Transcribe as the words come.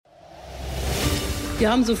Wir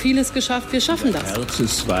haben so vieles geschafft, wir schaffen das. Herz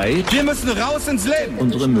ist weit. Wir müssen raus ins Leben.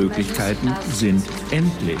 Unsere Möglichkeiten sind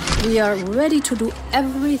endlich. We are ready to do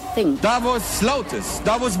everything. Da, wo es laut ist,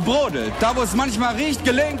 da, wo es brodelt, da, wo es manchmal riecht,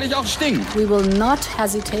 gelegentlich auch stinkt. We will not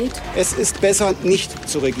hesitate. Es ist besser, nicht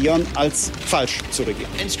zu regieren, als falsch zu regieren.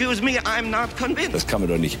 Excuse me, I'm not convinced. Das kann man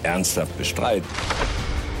doch nicht ernsthaft bestreiten.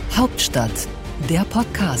 Hauptstadt, der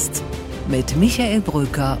Podcast mit Michael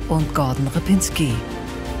Bröker und Gordon Ripinski.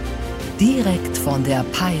 Direkt von der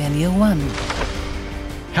Pioneer One.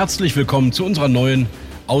 Herzlich willkommen zu unserer neuen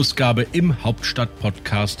Ausgabe im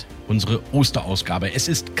Hauptstadt-Podcast, unsere Osterausgabe. Es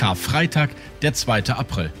ist Karfreitag, der 2.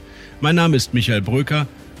 April. Mein Name ist Michael Bröker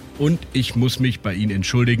und ich muss mich bei Ihnen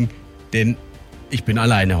entschuldigen, denn ich bin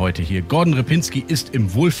alleine heute hier. Gordon Ripinski ist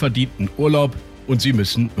im wohlverdienten Urlaub und Sie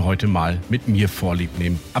müssen heute mal mit mir Vorlieb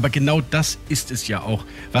nehmen. Aber genau das ist es ja auch,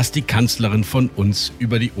 was die Kanzlerin von uns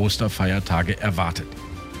über die Osterfeiertage erwartet.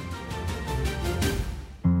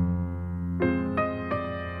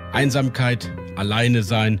 Einsamkeit, alleine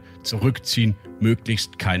sein, zurückziehen,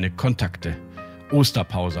 möglichst keine Kontakte.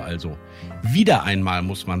 Osterpause also. Wieder einmal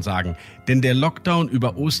muss man sagen, denn der Lockdown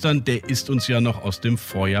über Ostern, der ist uns ja noch aus dem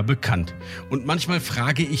Vorjahr bekannt. Und manchmal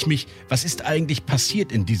frage ich mich, was ist eigentlich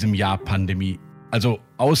passiert in diesem Jahr Pandemie? Also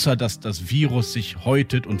außer, dass das Virus sich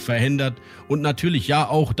häutet und verändert und natürlich ja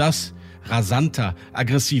auch das rasanter,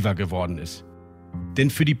 aggressiver geworden ist. Denn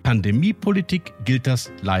für die Pandemiepolitik gilt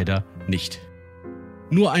das leider nicht.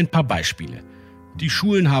 Nur ein paar Beispiele. Die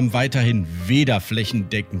Schulen haben weiterhin weder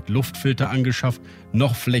flächendeckend Luftfilter angeschafft,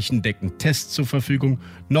 noch flächendeckend Tests zur Verfügung,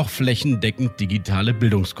 noch flächendeckend digitale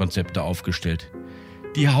Bildungskonzepte aufgestellt.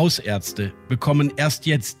 Die Hausärzte bekommen erst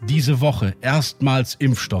jetzt diese Woche erstmals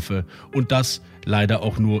Impfstoffe und das leider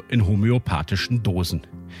auch nur in homöopathischen Dosen.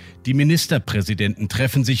 Die Ministerpräsidenten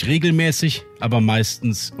treffen sich regelmäßig, aber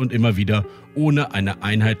meistens und immer wieder ohne eine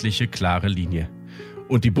einheitliche, klare Linie.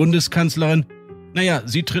 Und die Bundeskanzlerin? Naja,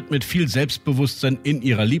 sie tritt mit viel Selbstbewusstsein in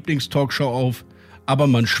ihrer Lieblingstalkshow auf, aber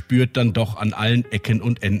man spürt dann doch an allen Ecken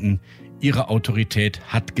und Enden, ihre Autorität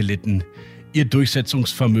hat gelitten. Ihr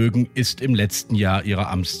Durchsetzungsvermögen ist im letzten Jahr ihrer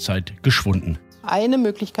Amtszeit geschwunden. Eine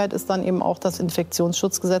Möglichkeit ist dann eben auch, das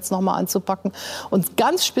Infektionsschutzgesetz nochmal anzupacken und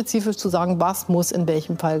ganz spezifisch zu sagen, was muss in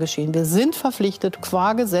welchem Fall geschehen. Wir sind verpflichtet,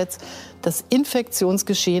 qua Gesetz, das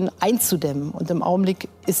Infektionsgeschehen einzudämmen. Und im Augenblick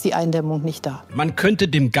ist die Eindämmung nicht da. Man könnte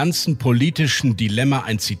dem ganzen politischen Dilemma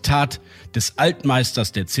ein Zitat des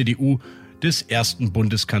Altmeisters der CDU, des ersten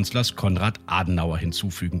Bundeskanzlers Konrad Adenauer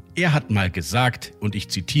hinzufügen. Er hat mal gesagt, und ich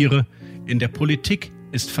zitiere, in der Politik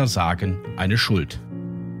ist Versagen eine Schuld.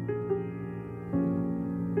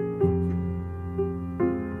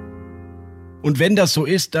 Und wenn das so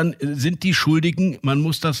ist, dann sind die Schuldigen, man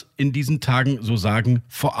muss das in diesen Tagen so sagen,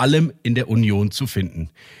 vor allem in der Union zu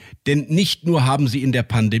finden. Denn nicht nur haben sie in der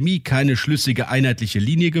Pandemie keine schlüssige einheitliche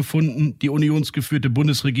Linie gefunden, die unionsgeführte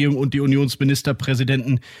Bundesregierung und die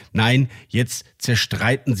Unionsministerpräsidenten, nein, jetzt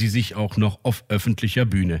zerstreiten sie sich auch noch auf öffentlicher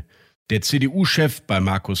Bühne. Der CDU-Chef bei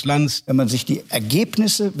Markus Lanz. Wenn man sich die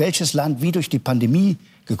Ergebnisse, welches Land wie durch die Pandemie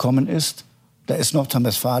gekommen ist, da ist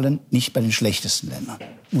Nordrhein-Westfalen nicht bei den schlechtesten Ländern.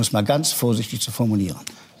 Um es mal ganz vorsichtig zu formulieren.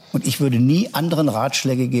 Und ich würde nie anderen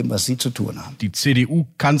Ratschläge geben, was sie zu tun haben. Die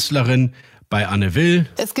CDU-Kanzlerin bei Anne Will.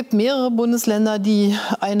 Es gibt mehrere Bundesländer, die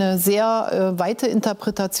eine sehr weite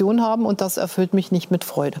Interpretation haben und das erfüllt mich nicht mit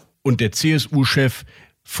Freude. Und der CSU-Chef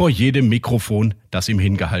vor jedem Mikrofon, das ihm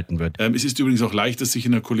hingehalten wird. Es ist übrigens auch leichter, sich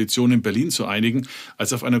in einer Koalition in Berlin zu einigen,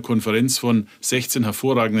 als auf einer Konferenz von 16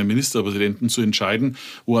 hervorragenden Ministerpräsidenten zu entscheiden,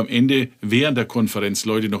 wo am Ende während der Konferenz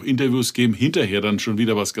Leute noch Interviews geben, hinterher dann schon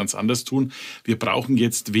wieder was ganz anderes tun. Wir brauchen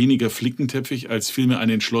jetzt weniger Flickenteppich als vielmehr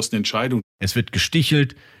eine entschlossene Entscheidung. Es wird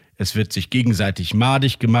gestichelt, es wird sich gegenseitig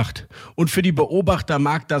madig gemacht und für die Beobachter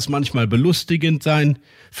mag das manchmal belustigend sein,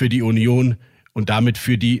 für die Union und damit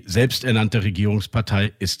für die selbsternannte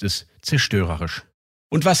Regierungspartei ist es zerstörerisch.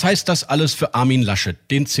 Und was heißt das alles für Armin Laschet,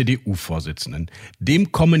 den CDU-Vorsitzenden?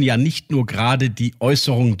 Dem kommen ja nicht nur gerade die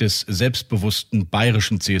Äußerungen des selbstbewussten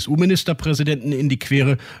bayerischen CSU-Ministerpräsidenten in die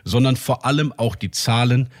Quere, sondern vor allem auch die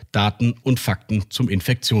Zahlen, Daten und Fakten zum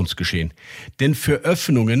Infektionsgeschehen. Denn für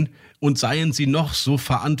Öffnungen, und seien sie noch so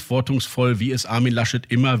verantwortungsvoll, wie es Armin Laschet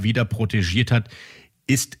immer wieder protegiert hat,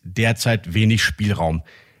 ist derzeit wenig Spielraum.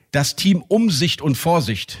 Das Team Umsicht und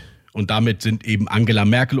Vorsicht, und damit sind eben Angela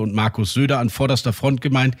Merkel und Markus Söder an vorderster Front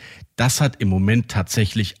gemeint, das hat im Moment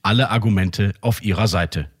tatsächlich alle Argumente auf ihrer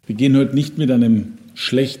Seite. Wir gehen heute nicht mit einem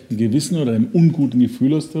schlechten Gewissen oder einem unguten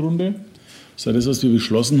Gefühl aus der Runde, sondern das, was wir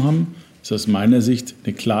beschlossen haben, ist aus meiner Sicht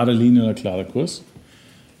eine klare Linie und ein klarer Kurs.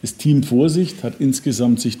 Das Team Vorsicht hat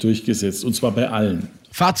insgesamt sich durchgesetzt, und zwar bei allen.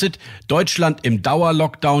 Fazit: Deutschland im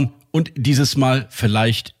Dauerlockdown und dieses Mal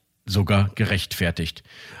vielleicht sogar gerechtfertigt.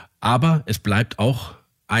 Aber es bleibt auch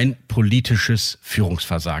ein politisches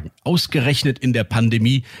Führungsversagen. Ausgerechnet in der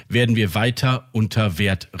Pandemie werden wir weiter unter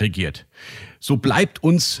Wert regiert. So bleibt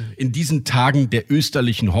uns in diesen Tagen der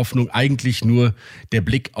österlichen Hoffnung eigentlich nur der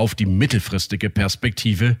Blick auf die mittelfristige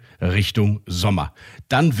Perspektive Richtung Sommer.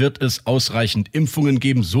 Dann wird es ausreichend Impfungen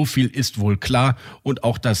geben, so viel ist wohl klar. Und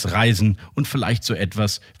auch das Reisen und vielleicht so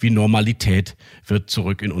etwas wie Normalität wird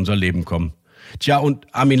zurück in unser Leben kommen. Tja, und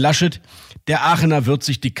Armin Laschet, der Aachener wird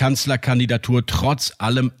sich die Kanzlerkandidatur trotz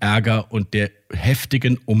allem Ärger und der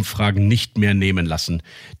heftigen Umfragen nicht mehr nehmen lassen.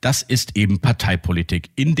 Das ist eben Parteipolitik.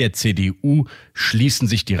 In der CDU schließen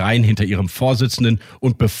sich die Reihen hinter ihrem Vorsitzenden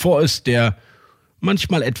und bevor es der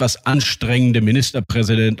manchmal etwas anstrengende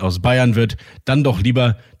Ministerpräsident aus Bayern wird, dann doch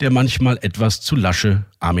lieber der manchmal etwas zu lasche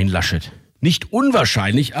Armin Laschet. Nicht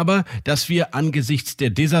unwahrscheinlich aber, dass wir angesichts der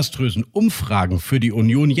desaströsen Umfragen für die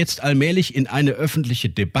Union jetzt allmählich in eine öffentliche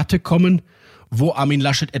Debatte kommen, wo Armin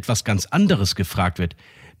Laschet etwas ganz anderes gefragt wird,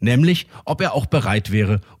 nämlich ob er auch bereit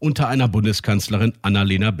wäre, unter einer Bundeskanzlerin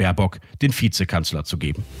Annalena Baerbock den Vizekanzler zu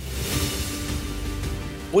geben.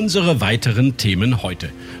 Unsere weiteren Themen heute.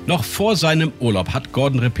 Noch vor seinem Urlaub hat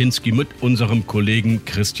Gordon Repinski mit unserem Kollegen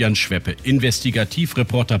Christian Schweppe,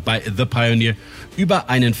 Investigativreporter bei The Pioneer, über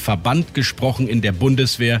einen Verband gesprochen in der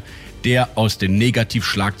Bundeswehr, der aus den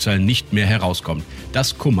Negativschlagzeilen nicht mehr herauskommt.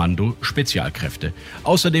 Das Kommando Spezialkräfte.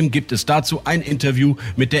 Außerdem gibt es dazu ein Interview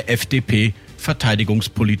mit der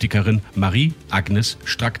FDP-Verteidigungspolitikerin Marie-Agnes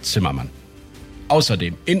Strack-Zimmermann.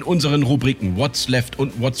 Außerdem in unseren Rubriken What's Left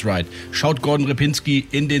und What's Right schaut Gordon Repinski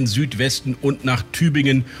in den Südwesten und nach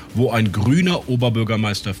Tübingen, wo ein grüner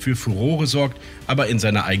Oberbürgermeister für Furore sorgt, aber in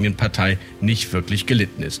seiner eigenen Partei nicht wirklich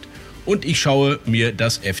gelitten ist. Und ich schaue mir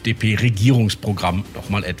das FDP-Regierungsprogramm noch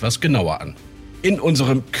mal etwas genauer an. In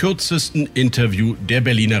unserem kürzesten Interview der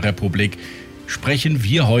Berliner Republik sprechen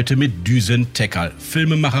wir heute mit Düsen Tekal,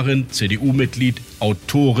 Filmemacherin, CDU-Mitglied,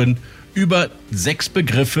 Autorin, über 6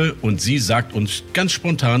 Begriffe und sie sagt uns ganz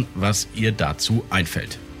spontan, was ihr dazu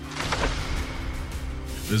einfällt.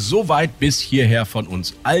 Soweit bis hierher von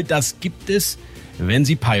uns. All das gibt es, wenn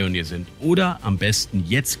Sie Pioneer sind oder am besten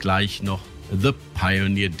jetzt gleich noch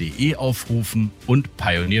thepioneer.de aufrufen und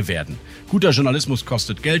Pioneer werden. Guter Journalismus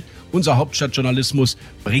kostet Geld. Unser Hauptstadtjournalismus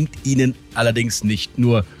bringt Ihnen allerdings nicht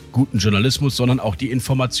nur guten Journalismus, sondern auch die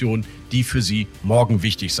Informationen, die für Sie morgen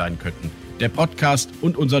wichtig sein könnten. Der Podcast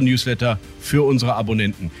und unser Newsletter für unsere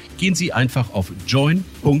Abonnenten. Gehen Sie einfach auf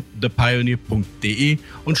join.thepioneer.de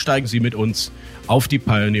und steigen Sie mit uns auf die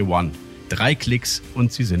Pioneer One. 3 Klicks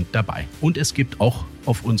und Sie sind dabei. Und es gibt auch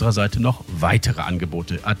auf unserer Seite noch weitere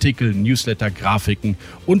Angebote. Artikel, Newsletter, Grafiken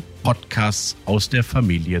und Podcasts aus der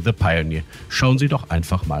Familie The Pioneer. Schauen Sie doch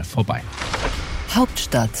einfach mal vorbei.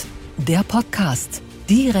 Hauptstadt, der Podcast.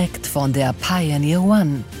 Direkt von der Pioneer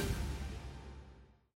One.